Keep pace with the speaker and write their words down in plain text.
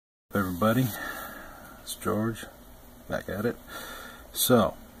everybody, it's George back at it.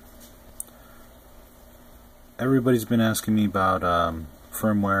 So everybody's been asking me about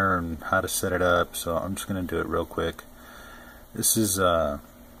firmware and how to set it up, so I'm just going to do it real quick. This is my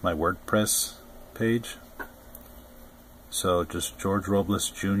WordPress page, so just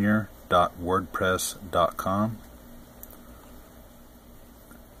georgeroblesjr.wordpress.com.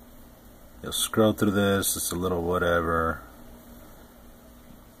 You'll scroll through this, it's a little whatever.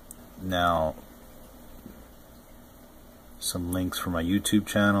 Now, some links for my YouTube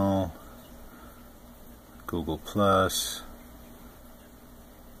channel, Google Plus.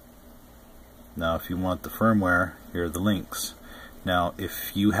 Now, if you want the firmware, here are the links. Now,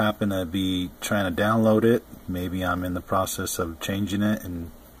 if you happen to be trying to download it, maybe I'm in the process of changing it, and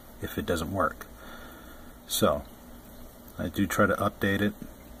if it doesn't work. So, I do try to update it.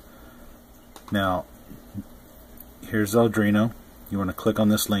 Now, here's Arduino. You want to click on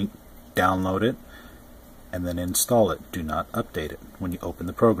this link, download it, and then install it. Do not update it when you open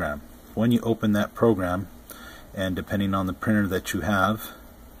the program. When you open that program, and depending on the printer that you have,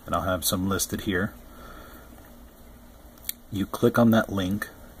 and I'll have some listed here, you click on that link,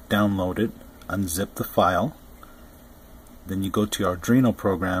 download it, unzip the file, then you go to your Arduino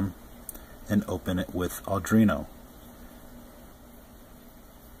program and open it with Arduino.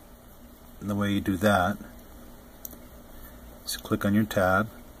 And the way you do that is click on your tab,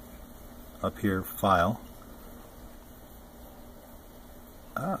 up here, File,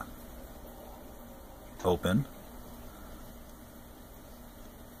 Open,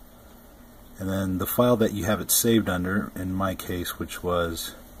 and then the file that you have it saved under, in my case, which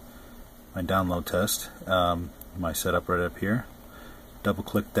was my download test, my setup right up here, double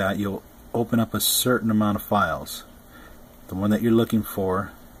click that, you'll open up a certain amount of files. The one that you're looking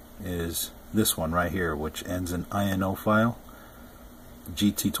for is this one right here, which ends in INO file,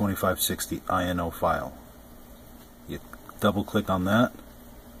 GT2560 INO file. You double click on that,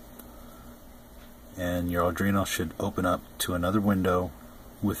 and your Arduino should open up to another window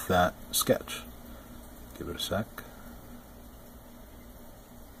with that sketch. Give it a sec.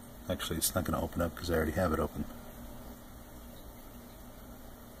 Actually, it's not going to open up because I already have it open.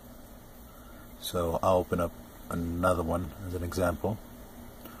 So I'll open up another one as an example.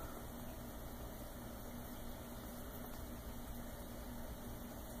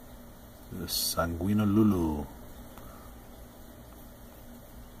 The Sanguino Lulu.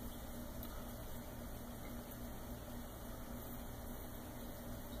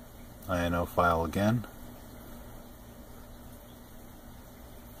 INO file again.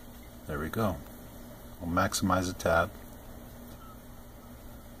 There we go. I'll maximize the tab.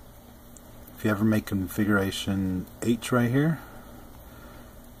 If you ever make configuration H right here,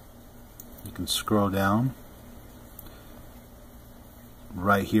 you can scroll down.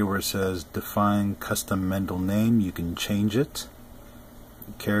 Right here where it says define custom Mendel name, you can change it.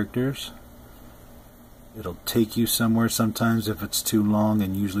 Characters. It'll take you somewhere sometimes if it's too long,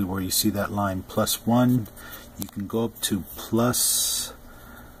 and usually where you see that line +1, you can go up to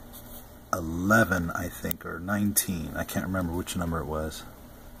 +11, I think, or 19. I can't remember which number it was.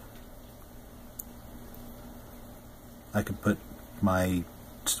 I can put my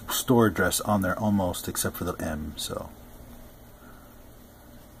store address on there almost, except for the M. So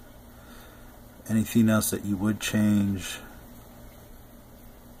anything else that you would change,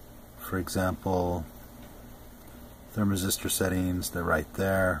 for example, thermistor settings, they're right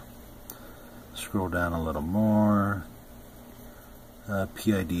there. Scroll down a little more.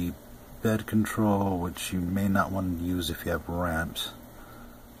 PID bed control, which you may not want to use if you have ramps.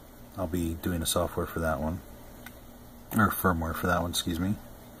 I'll be doing a software for that one, or firmware for that one, excuse me.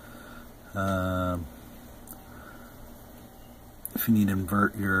 If you need to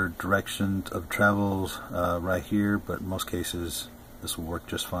invert your direction of travels, right here, but in most cases this will work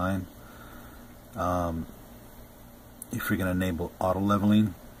just fine. If you're going to enable auto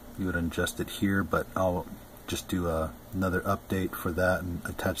leveling, you would adjust it here, but I'll just do another update for that and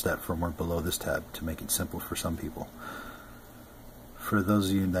attach that firmware below this tab to make it simple for some people. For those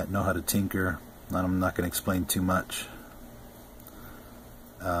of you that know how to tinker, I'm not going to explain too much.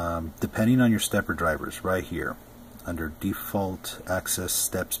 Depending on your stepper drivers, right here under default access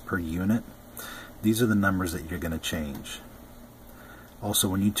steps per unit, these are the numbers that you're going to change. Also,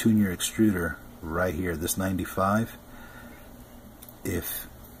 when you tune your extruder, right here, this 95, if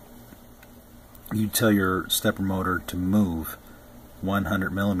you tell your stepper motor to move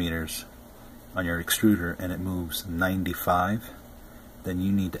 100 millimeters on your extruder and it moves 95, then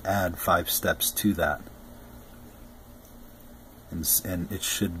you need to add 5 steps to that, and it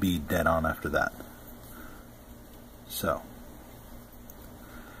should be dead on after that. So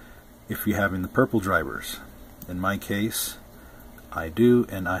if you're having the purple drivers. In my case, I do,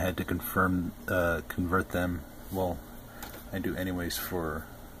 and I had to convert them. Well, I do anyways for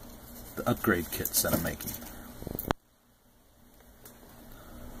the upgrade kits that I'm making.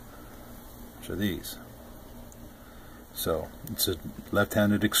 Which are these. So it's a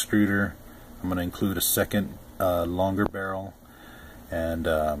left-handed extruder. I'm going to include a second longer barrel, and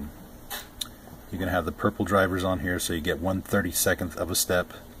you're going to have the purple drivers on here, so you get 1/32 of a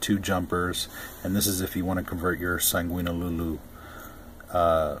step, 2 jumpers, and this is if you want to convert your Sanguina Lulu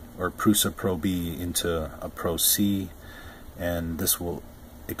or Prusa Pro B into a Pro C, and this will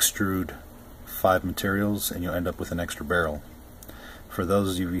extrude 5 materials and you'll end up with an extra barrel. For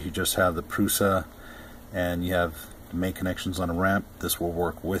those of you who just have the Prusa and you have the main connections on a ramp, this will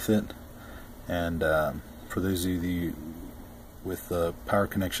work with it. And for those of you with the power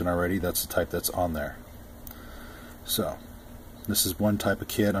connection already, that's the type that's on there. So this is one type of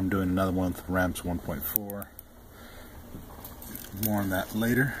kit. I'm doing another one with ramps 1.4. More on that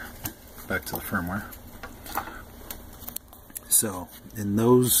later. Back to the firmware. So in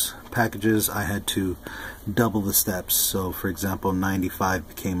those packages I had to double the steps. So for example, 95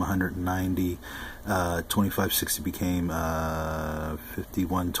 became 190, 2560 became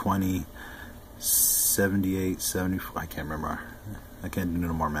 5120, 78, 74, I can't remember. I can't do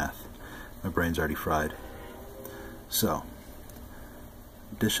no more math. My brain's already fried. So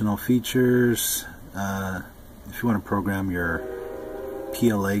additional features, if you want to program your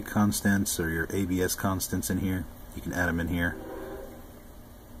PLA constants or your ABS constants in here, you can add them in here.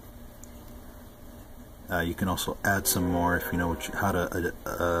 You can also add some more if you know how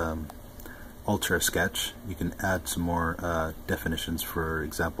to alter a sketch. You can add some more definitions, for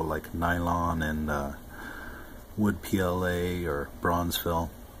example like nylon and wood PLA or bronze fill.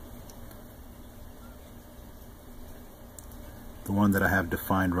 The one that I have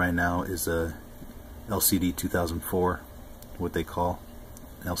defined right now is a LCD 2004, what they call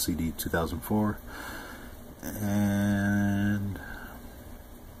LCD 2004. And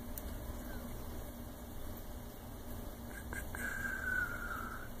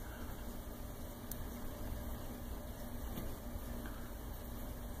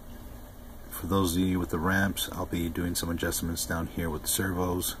for those of you with the ramps, I'll be doing some adjustments down here with the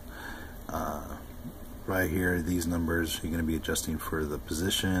servos. Right here, these numbers, you're going to be adjusting for the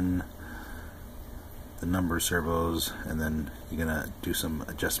position, the number of servos, and then you're going to do some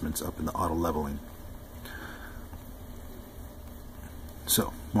adjustments up in the auto leveling.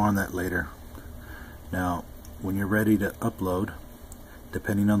 So, more on that later. Now, when you're ready to upload,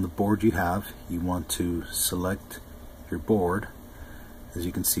 depending on the board you have, you want to select your board. As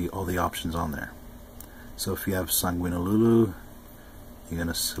you can see, all the options on there. So if you have Sanguina Lulu, you're going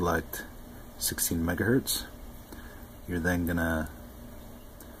to select 16 megahertz. You're then going to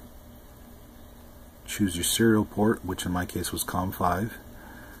choose your serial port, which in my case was COM5.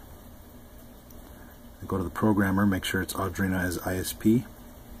 Go to the programmer, make sure it's Arduino as ISP.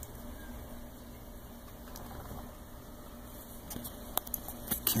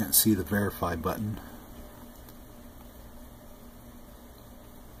 Can't see the verify button.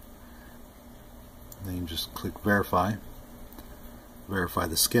 Then you just click verify. Verify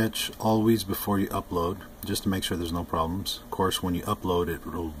the sketch always before you upload, just to make sure there's no problems. Of course, when you upload it,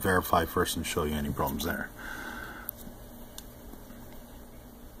 it'll verify first and show you any problems there.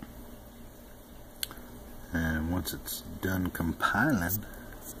 And once it's done compiling,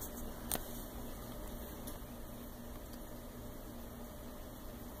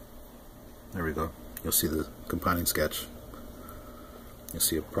 there we go. You'll see the compiling sketch. You'll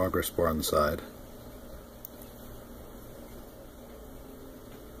see a progress bar on the side.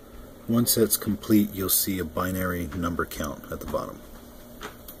 Once that's complete, you'll see a binary number count at the bottom.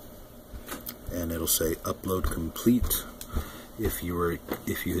 And it'll say upload complete. If you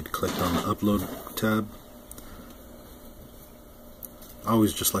had clicked on the upload tab, I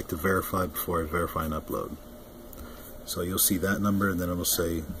always just like to verify before I verify and upload. So you'll see that number, and then it'll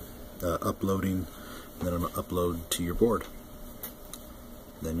say uploading, and then it'll upload to your board.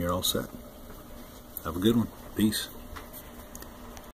 Then you're all set. Have a good one. Peace.